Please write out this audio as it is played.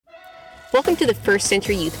Welcome to the First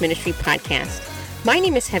Century Youth Ministry podcast. My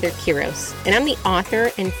name is Heather Quiros, and I'm the author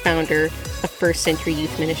and founder of First Century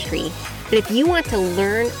Youth Ministry. And if you want to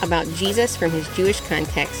learn about Jesus from his Jewish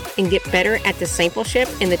context and get better at discipleship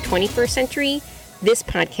in the 21st century, this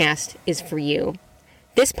podcast is for you.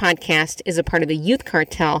 This podcast is a part of the Youth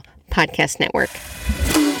Cartel podcast network.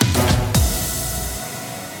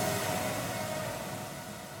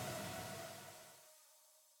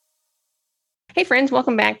 Hey friends,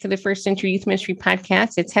 welcome back to the First Century Youth Ministry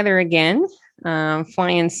podcast. It's Heather again,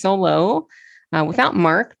 flying solo without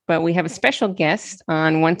Mark, but we have a special guest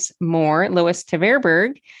on once more, Lois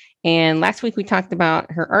Tverberg. And last week we talked about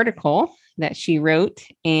her article that she wrote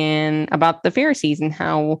and about the Pharisees and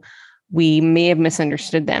how we may have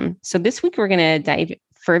misunderstood them. So this week we're going to dive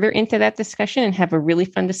further into that discussion and have a really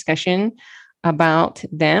fun discussion about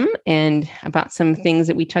them and about some things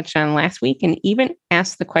that we touched on last week, and even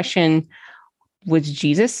ask the question, was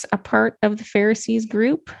Jesus a part of the Pharisees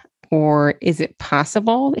group, or is it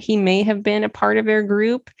possible that he may have been a part of their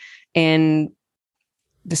group, and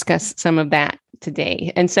discuss some of that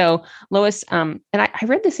today. And so Lois, and I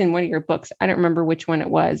read this in one of your books. I don't remember which one it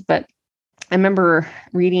was, but I remember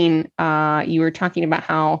reading, you were talking about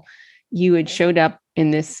how you had showed up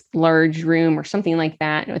in this large room or something like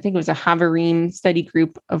that. I think it was a Havarim study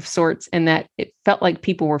group of sorts, and that it felt like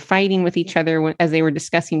people were fighting with each other as they were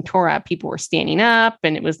discussing Torah. People were standing up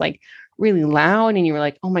and it was like really loud. And you were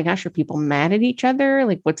like, oh my gosh, are people mad at each other?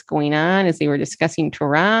 Like, what's going on as they were discussing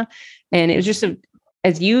Torah? And it was just,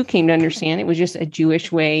 as you came to understand, it was just a Jewish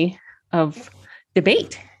way of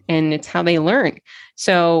debate, and it's how they learn.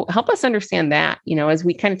 So help us understand that, as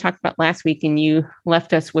we kind of talked about last week, and you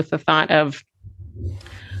left us with the thought of,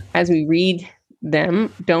 as we read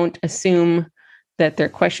them, don't assume that their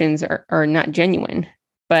questions are not genuine,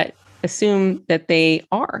 but assume that they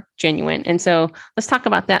are genuine. And so let's talk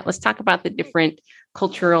about that. Let's talk about the different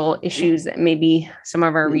cultural issues that maybe some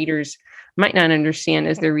of our readers might not understand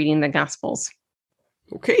as they're reading the Gospels.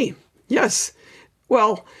 Okay. Yes.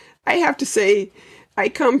 Well, I have to say,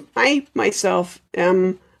 I myself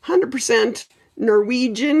am 100%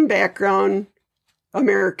 Norwegian background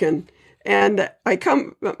American. And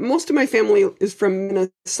most of my family is from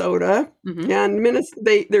Minnesota, and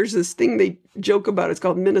there's this thing they joke about. It's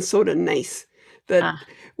called Minnesota nice, that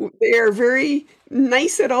they are very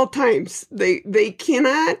nice at all times. They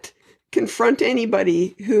cannot confront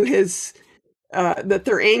anybody who has, that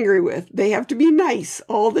they're angry with. They have to be nice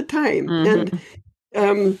all the time.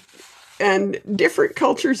 And different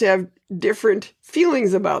cultures have different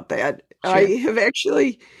feelings about that. Sure. I have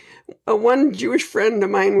actually... one Jewish friend of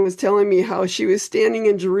mine was telling me how she was standing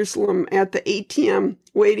in Jerusalem at the ATM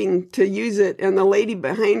waiting to use it. And the lady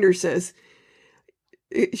behind her says,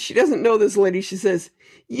 she doesn't know this lady. She says,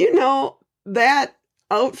 that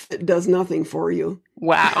outfit does nothing for you.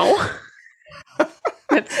 Wow.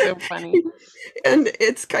 That's so funny. And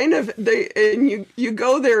it's kind of, you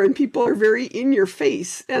go there and people are very in your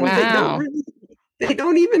face, and they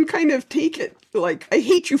don't even kind of take it like, I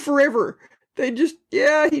hate you forever. They just,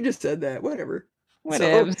 he just said that, whatever.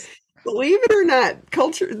 So, believe it or not,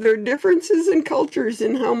 there are differences in cultures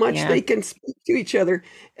in how much they can speak to each other.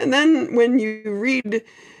 And then when you read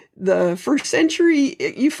the first century,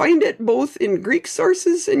 you find it both in Greek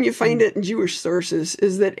sources and you find it in Jewish sources,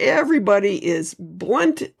 is that everybody is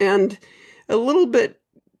blunt and a little bit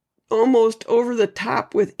almost over the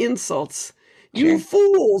top with insults. You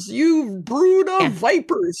fools, you brood of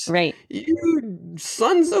vipers, right? You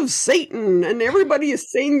sons of Satan. And everybody is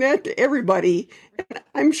saying that to everybody. And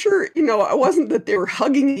I'm sure, it wasn't that they were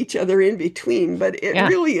hugging each other in between, but it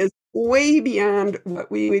really is way beyond what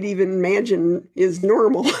we would even imagine is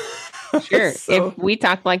normal. Sure. So, if we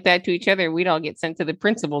talk like that to each other, we'd all get sent to the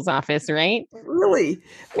principal's office, right? Really?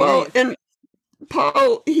 Well, and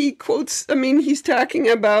Paul, he quotes, he's talking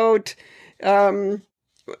about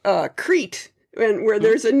Crete. And where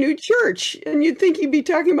there's a new church, and you'd think he'd be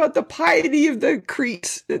talking about the piety of the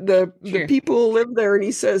Cretes, the people who live there. And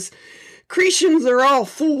he says, Cretans are all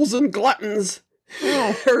fools and gluttons.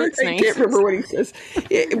 Oh, I can't remember what he says.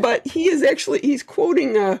 But he's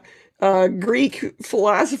quoting a Greek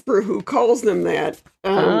philosopher who calls them that.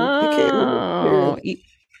 I can't remember.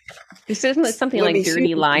 He says something like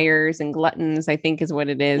dirty liars and gluttons, I think is what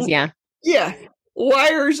it is. Yeah. Yeah.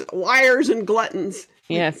 Liars and gluttons.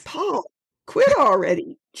 Yes. Paul, quit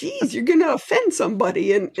already. Jeez, you're going to offend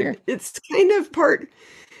somebody. And it's kind of part.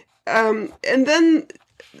 And then,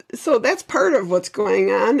 so that's part of what's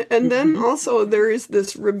going on. And then also there is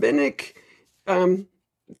this rabbinic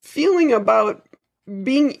feeling about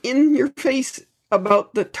being in your face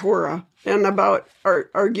about the Torah and about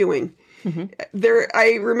arguing. Mm-hmm.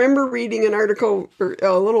 I remember reading an article or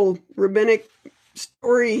a little rabbinic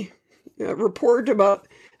story report about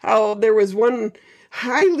how there was one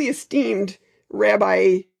highly esteemed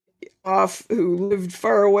rabbi who lived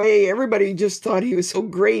far away. Everybody just thought he was so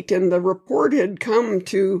great, and the report had come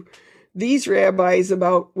to these rabbis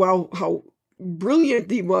about, wow, how brilliant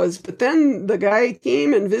he was. But then the guy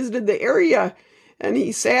came and visited the area, and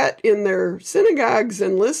he sat in their synagogues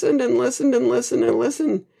and listened and listened and listened and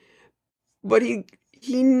listened. But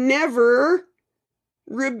he never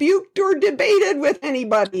rebuked or debated with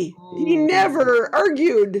anybody. He never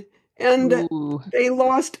argued, and they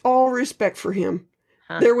lost all respect for him.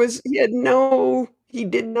 He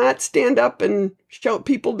did not stand up and shout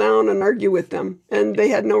people down and argue with them, and they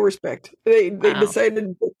had no respect. They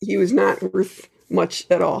decided he was not worth much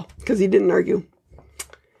at all because he didn't argue.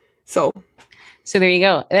 So there you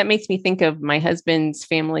go. That makes me think of my husband's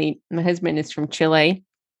family. My husband is from Chile,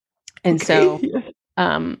 and so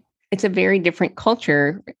it's a very different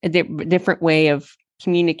culture, a different way of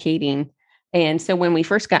communicating. And so when we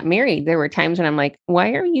first got married, there were times when I'm like,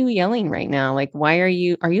 why are you yelling right now? Like, are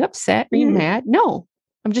you upset? Are you mad? No,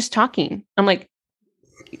 I'm just talking. I'm like,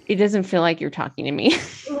 it doesn't feel like you're talking to me.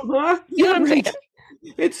 You know what I'm saying?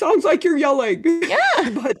 It sounds like you're yelling. Yeah.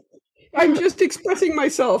 But I'm just expressing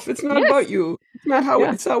myself. It's not about you. It's not how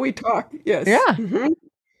it's how we talk. Yes. Yeah. Mm-hmm.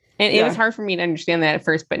 And it was hard for me to understand that at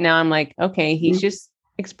first, but now I'm like, okay, he's just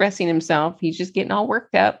expressing himself. He's just getting all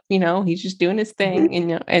worked up, he's just doing his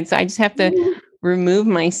thing. And so I just have to remove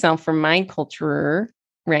myself from my culture,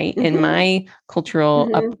 right? And my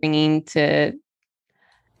cultural upbringing to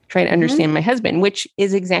try to understand my husband, which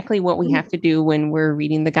is exactly what we have to do when we're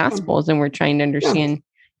reading the Gospels and we're trying to understand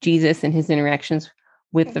Jesus and his interactions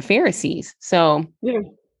with the Pharisees. So,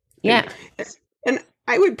 yeah. And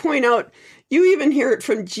I would point out, you even hear it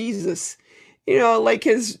from Jesus. Like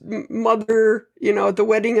his mother, at the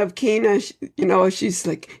wedding of Cana, she's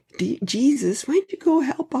like, Jesus, why don't you go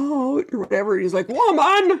help out or whatever? He's like,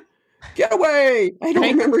 woman, get away. I don't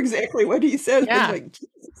remember exactly what he says. Yeah. But like,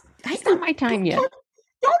 Jesus, it's not my time yet.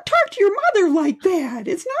 Don't talk to your mother like that.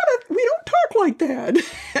 We don't talk like that.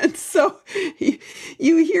 And so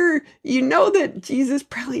you hear, that Jesus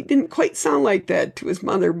probably didn't quite sound like that to his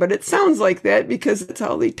mother, but it sounds like that because that's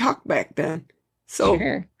how they talked back then. So.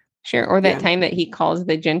 Sure. Or that time that he calls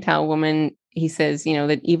the Gentile woman, he says,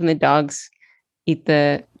 that even the dogs eat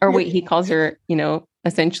he calls her,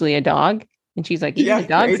 essentially a dog. And she's like, even the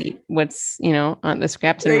dogs eat what's, on the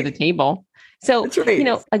scraps under the table. So,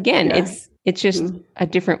 again, it's just a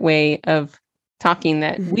different way of talking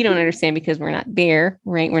that we don't understand because we're not there,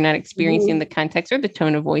 right? We're not experiencing the context or the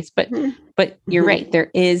tone of voice, but you're right.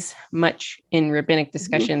 There is much in rabbinic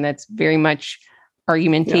discussion that's very much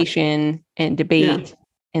argumentation and debate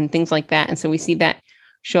and things like that. And so we see that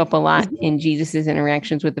show up a lot in Jesus's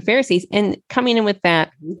interactions with the Pharisees, and coming in with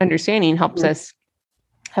that understanding helps us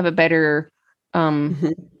have a better,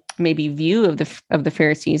 maybe view of the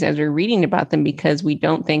Pharisees as we're reading about them, because we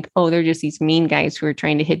don't think, oh, they're just these mean guys who are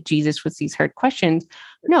trying to hit Jesus with these hard questions.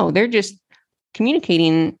 No, they're just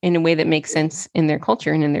communicating in a way that makes sense in their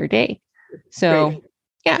culture and in their day. So,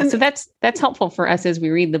 so that's helpful for us as we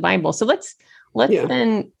read the Bible. So let's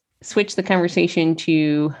then switch the conversation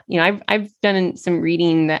to, I've done some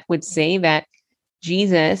reading that would say that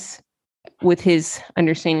Jesus, with his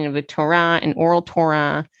understanding of the Torah and oral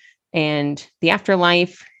Torah and the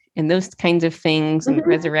afterlife and those kinds of things and the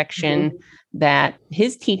resurrection, that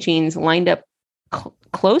his teachings lined up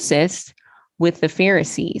closest with the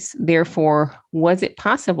Pharisees. Therefore, was it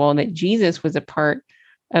possible that Jesus was a part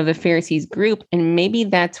of the Pharisees group? And maybe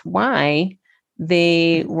that's why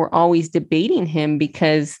they were always debating him,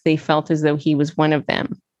 because they felt as though he was one of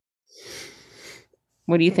them.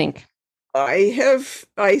 What do you think?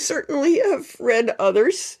 I certainly have read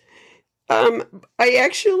others. I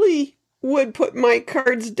actually would put my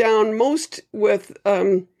cards down most with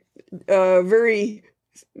very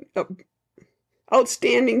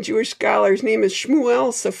outstanding Jewish scholar. His name is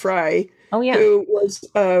Shmuel Safrai. Oh, yeah. Who was,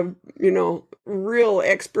 real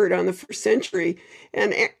expert on the first century.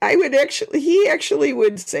 And he actually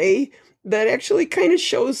would say that actually kind of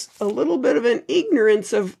shows a little bit of an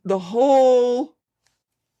ignorance of the whole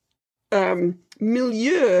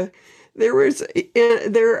milieu. There was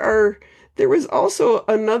also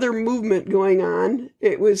another movement going on.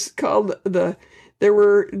 It was called there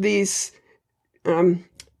were these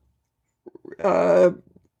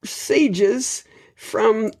sages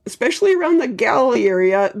from, especially around the Galilee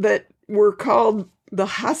area, that were called the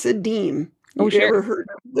Hasidim. Oh, you sure. ever heard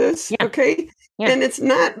of this? Yeah. Okay. Yeah. And it's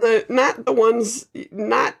not the ones,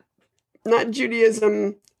 not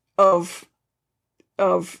Judaism of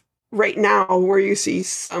right now where you see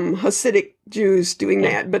some Hasidic Jews doing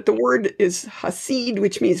that, but the word is Hasid,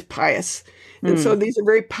 which means pious. And so these are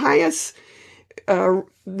very pious. There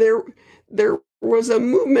was a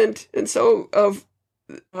movement, and so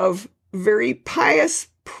of very pious,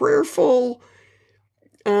 prayerful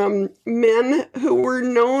men who were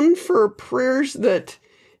known for prayers that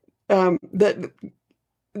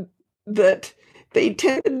they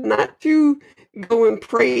tended not to go and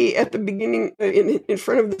pray at the beginning in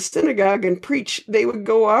front of the synagogue and preach. They would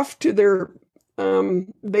go off to their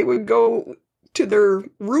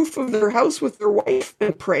roof of their house with their wife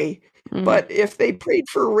and pray. But if they prayed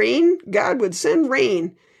for rain, God would send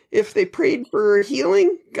rain. If they prayed for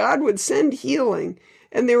healing, God would send healing.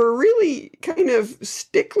 And they were really kind of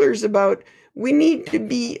sticklers about, we need to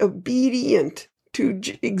be obedient to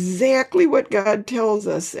exactly what God tells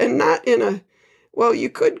us, and not in a, well,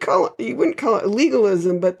 you wouldn't call it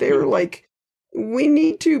legalism, but they were like, we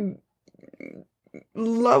need to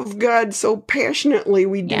love God so passionately,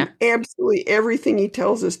 we do absolutely everything he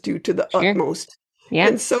tells us to the utmost. Yeah.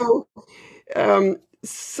 And so,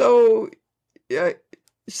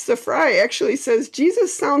 Safrai actually says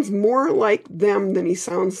Jesus sounds more like them than he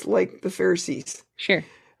sounds like the Pharisees. Sure.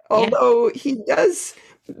 Although he does,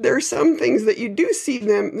 there are some things that you do see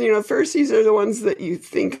them, Pharisees are the ones that you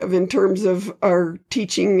think of in terms of our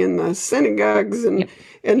teaching in the synagogues, and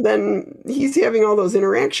then he's having all those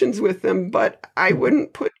interactions with them. But I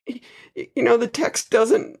wouldn't put, the text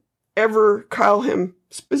doesn't ever call him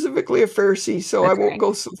specifically a Pharisee, so I won't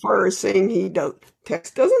go so far as saying he does.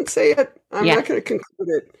 Text doesn't say it. I'm not going to conclude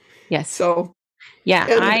it. Yes. So, yeah,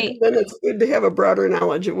 and then it's good to have a broader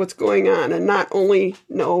knowledge of what's going on and not only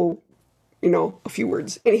know, a few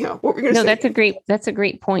words. Anyhow, what we're going to say. No, that's a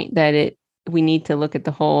great point, that we need to look at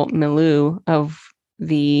the whole milieu of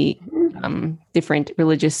the different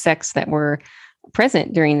religious sects that were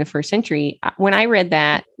present during the first century. When I read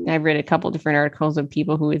that, I read a couple different articles of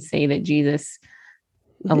people who would say that Jesus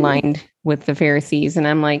aligned with the Pharisees. And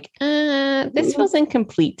I'm like, this feels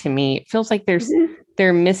incomplete to me. It feels like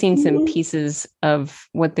they're missing some pieces of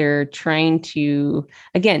what they're trying to,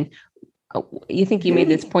 again, you think you made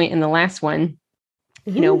this point in the last one,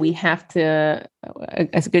 we have to,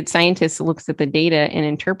 as a good scientist looks at the data and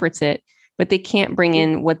interprets it, but they can't bring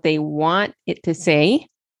in what they want it to say,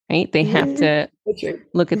 right? They have to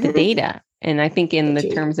look at the data. And I think in the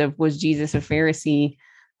terms of, was Jesus a Pharisee?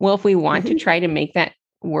 Well, if we want to try to make that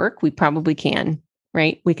work, we probably can,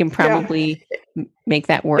 right? We can probably make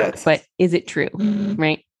that work, but is it true?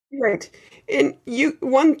 Right. Right. And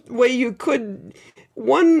one way you could,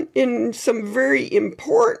 in some very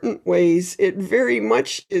important ways, it very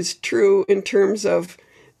much is true in terms of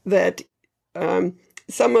that,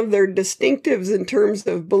 some of their distinctives in terms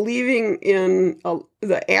of believing in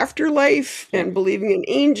the afterlife and believing in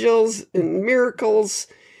angels and miracles,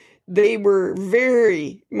 they were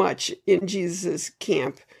very much in Jesus'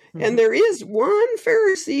 camp. And there is one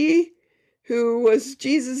Pharisee who was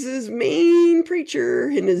Jesus's main preacher,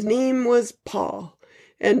 and his name was Paul.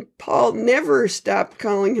 And Paul never stopped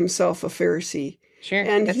calling himself a Pharisee. Sure,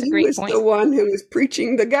 and he was the one who was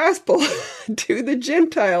preaching the gospel to the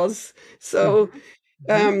Gentiles. So,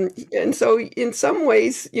 and so in some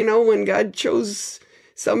ways, when God chose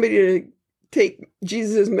somebody to take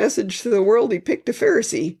Jesus' message to the world, he picked a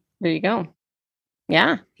Pharisee. There you go.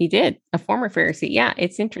 Yeah, he did. A former Pharisee. Yeah,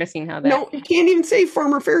 it's interesting how that... No, he can't even say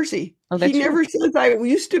former Pharisee. Oh, that's he never says, I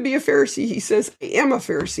used to be a Pharisee. He says, I am a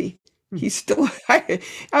Pharisee. He's still...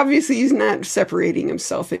 obviously, he's not separating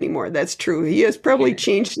himself anymore. That's true. He has probably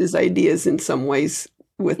changed his ideas in some ways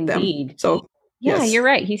with them. So, yeah, you're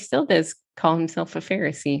right. He still does call himself a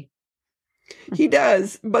Pharisee. He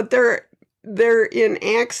does, but they're in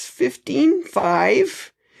Acts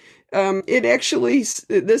 15:5. It actually...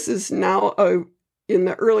 This is now in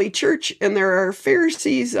the early church, and there are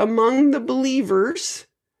Pharisees among the believers.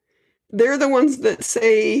 They're the ones that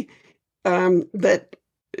say that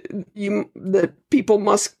people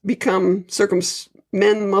must become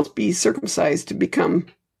men must be circumcised to become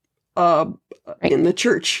in the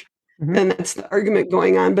church. And that's the argument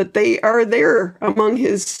going on, but they are there among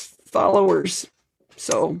his followers.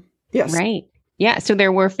 So, yes. Right. Yeah. So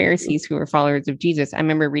there were Pharisees who were followers of Jesus. I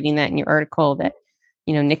remember reading that in your article that,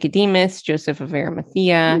 Nicodemus, Joseph of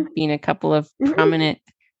Arimathea, being a couple of prominent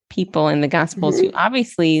people in the Gospels who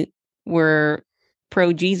obviously were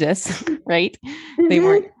pro-Jesus, right? They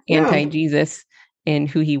weren't anti-Jesus in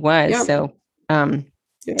who he was. So,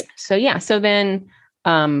 so then,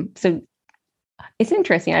 so it's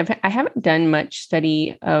interesting. I haven't done much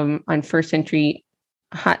study on first century.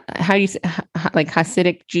 How do you say, like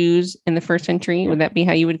Hasidic Jews in the first century? Would that be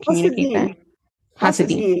how you would communicate that?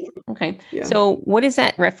 Hasidim. Okay. Yeah. So what is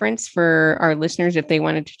that reference for our listeners if they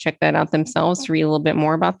wanted to check that out themselves to read a little bit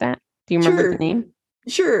more about that? Do you remember the name?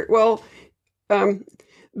 Sure. Well,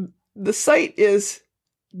 the site is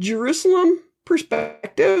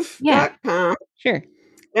JerusalemPerspective.com. Sure.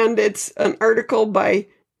 And it's an article by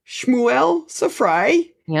Shmuel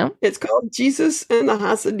Safrai. Yeah. It's called Jesus and the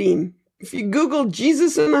Hasidim. If you Google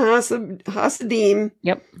Jesus and the Hasidim,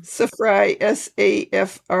 Safrai, Safrai,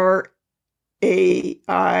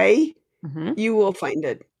 you will find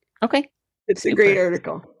it. Okay. It's a great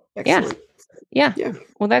article. Excellent. Yeah.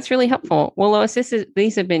 Well, that's really helpful. Well, Lois,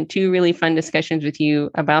 these have been two really fun discussions with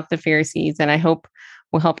you about the Pharisees, and I hope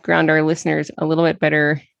will help ground our listeners a little bit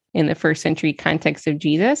better in the first century context of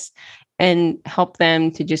Jesus and help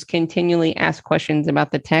them to just continually ask questions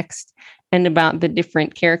about the text and about the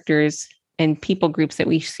different characters and people groups that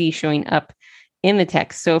we see showing up in the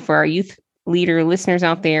text. So for our youth leader listeners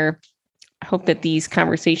out there, I hope that these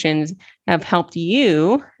conversations have helped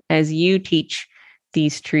you as you teach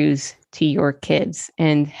these truths to your kids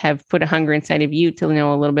and have put a hunger inside of you to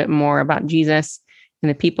know a little bit more about Jesus and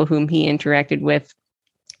the people whom he interacted with,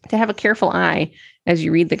 to have a careful eye as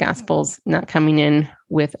you read the Gospels, not coming in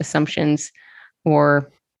with assumptions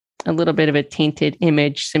or a little bit of a tainted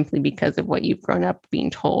image simply because of what you've grown up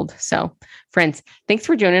being told. So, friends, thanks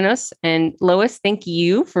for joining us. And Lois, thank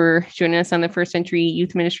you for joining us on the First Century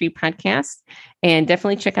Youth Ministry podcast. And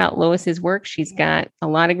definitely check out Lois's work. She's got a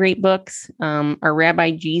lot of great books.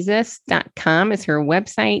 OurRabbiJesus.com is her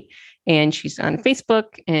website. And she's on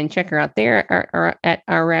Facebook, and check her out there at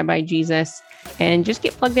Our Rabbi Jesus, and just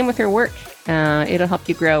get plugged in with her work. It'll help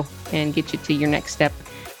you grow and get you to your next step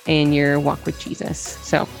in your walk with Jesus.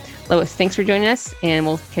 So, Lois, thanks for joining us, and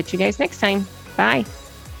we'll catch you guys next time. Bye.